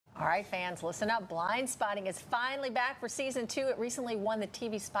All right, fans, listen up. Blindspotting is finally back for season 2. It recently won the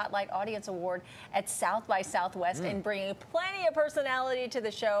TV Spotlight Audience Award at South by Southwest, and bringing plenty of personality to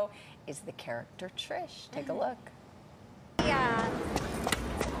the show is the character Trish. Take a look. Yeah.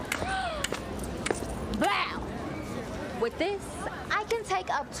 Wow. With this, I can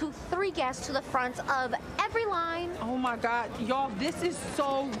take up to 3 guests to the front of every line. Oh my God, y'all, this is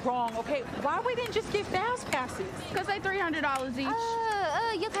so wrong, okay? Why we didn't just get fast passes? Because they $300 each.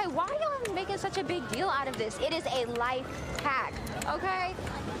 Okay, why are y'all making such a big deal out of this? It is a life hack, okay?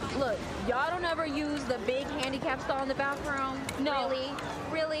 Look, y'all don't ever use the big handicap stall in the bathroom? No. Really?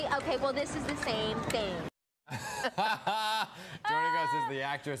 Really? Okay, well, this is the same thing. Joining us is the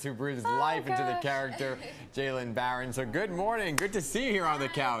actress who breathes life into the character, Jaylen Barron. So good morning. Good to see you here on the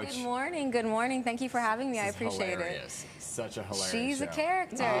couch. Good morning. Good morning. Thank you for having me. I appreciate hilarious. Such a hilarious She's show. a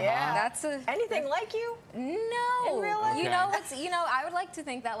character. Yeah. That's a Anything like you? No. In real life? You know, I would like to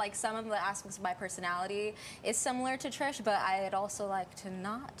think that like some of the aspects of my personality is similar to Trish, but I'd also like to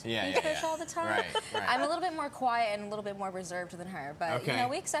not be Trish all the time. Right. I'm a little bit more quiet and a little bit more reserved than her, but you know,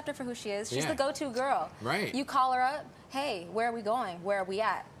 we accept her for who she is. She's the go-to girl. Right. You call her up, hey, where are we going? Where are we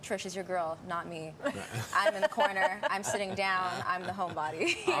at? Trish is your girl, not me. I'm in the corner. I'm sitting down. I'm the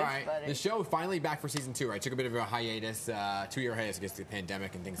homebody. All right. The show finally back for season 2, right? Took a bit of a hiatus, 2-year hiatus against the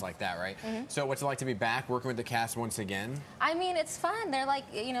pandemic and things like that, right? So what's it like to be back working with the cast once again? I mean, it's fun. They're like,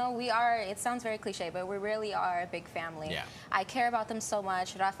 you know, we are, it sounds very cliche, but we really are a big family. Yeah. I care about them so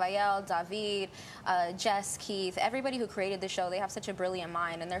much. Rafael, David, Jess, Keith, everybody who created the show, they have such a brilliant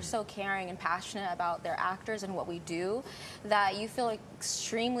mind, and they're so caring and passionate about their actors and what we do that you feel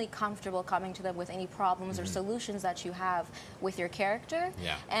extremely comfortable coming to them with any problems or solutions that you have with your character.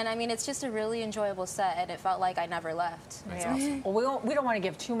 Yeah. And I mean, it's just a really enjoyable set, and it felt like I never left. That's awesome. Well, we don't want to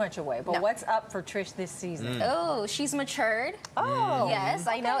give too much away, but what's up for Trish this season? Oh, she's matured. Oh. Yes,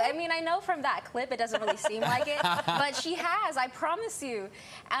 I know. I mean, I know from that clip it doesn't really seem like it, but she has, I promise you.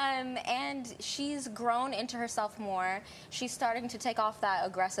 And she's grown into herself more. She's starting to take off that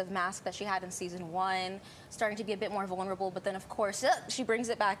aggressive mask that she had in season 1, starting to be a bit more vulnerable, but then of course she brings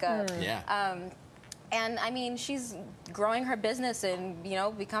it back up. Yeah. And I mean, she's growing her business and, you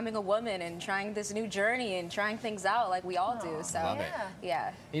know, becoming a woman and trying this new journey and trying things out like we all do. So, love it.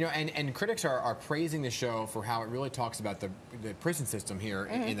 Yeah. You know, and critics are praising the show for how it really talks about the prison system here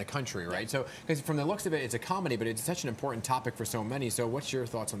in the country, right? So, because from the looks of it, it's a comedy, but it's such an important topic for so many. So what's your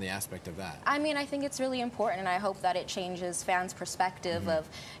thoughts on the aspect of that? I mean, I think it's really important, and I hope that it changes fans' perspective of,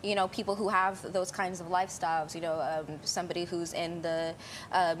 you know, people who have those kinds of lifestyles, you know, somebody who's in the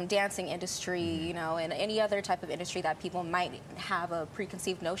dancing industry, you know, and any other type of industry that people might have a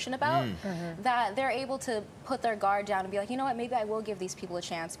preconceived notion about, that they're able to put their guard down and be like, you know what, maybe I will give these people a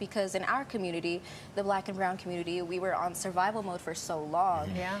chance, because in our community, the black and brown community, we were on survival mode for so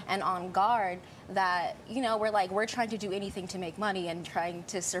long and on guard that, you know, we're trying to do anything to make money and trying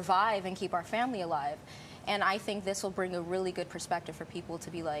to survive and keep our family alive. And I think this will bring a really good perspective for people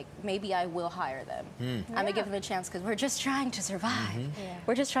to be like, maybe I will hire them. I'm going to give them a chance because we're just trying to survive.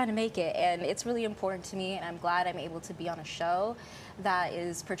 We're just trying to make it. And it's really important to me, and I'm glad I'm able to be on a show that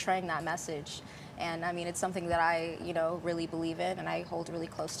is portraying that message. And I mean, it's something that I, you know, really believe in and I hold really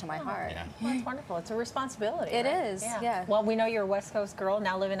close to my heart. Well, it's wonderful. It's a responsibility. It right? is, yeah. Well, we know you're a West Coast girl,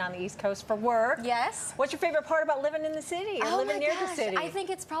 now living on the East Coast for work. Yes. What's your favorite part about living in the city or living near the city? I think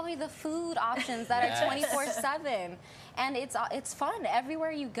it's probably the food options that are 24/7. And it's fun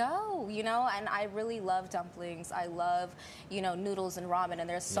everywhere you go, you know, and I really love dumplings. I love, you know, noodles and ramen, and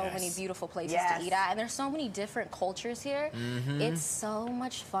there's so many beautiful places to eat at, and there's so many different cultures here. It's so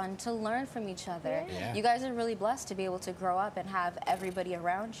much fun to learn from each other. You guys are really blessed to be able to grow up and have everybody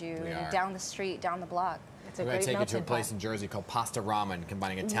around you and down the street, down the block. We're going to take you to a place in Jersey called Pasta Ramen,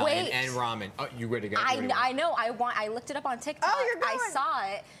 combining Italian and ramen. Oh, you ready to go? I know. I looked it up on TikTok. Oh, you're going. I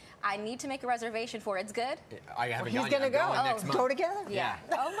saw it. I need to make a reservation for it. It's good? I haven't He's going to go. Next month. Go together? Yeah.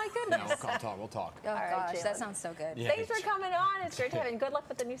 Oh, my goodness. No, we'll talk. Oh, gosh, Jaylen. that sounds so good. Yeah. Thanks for coming on. It's great to have you. And good luck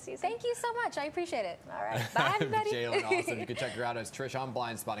with the new season. Thank you so much. I appreciate it. All right. Bye, everybody. Jaylen, awesome. You can check her out as Trish on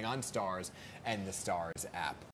Blindspotting on Stars and the Stars app.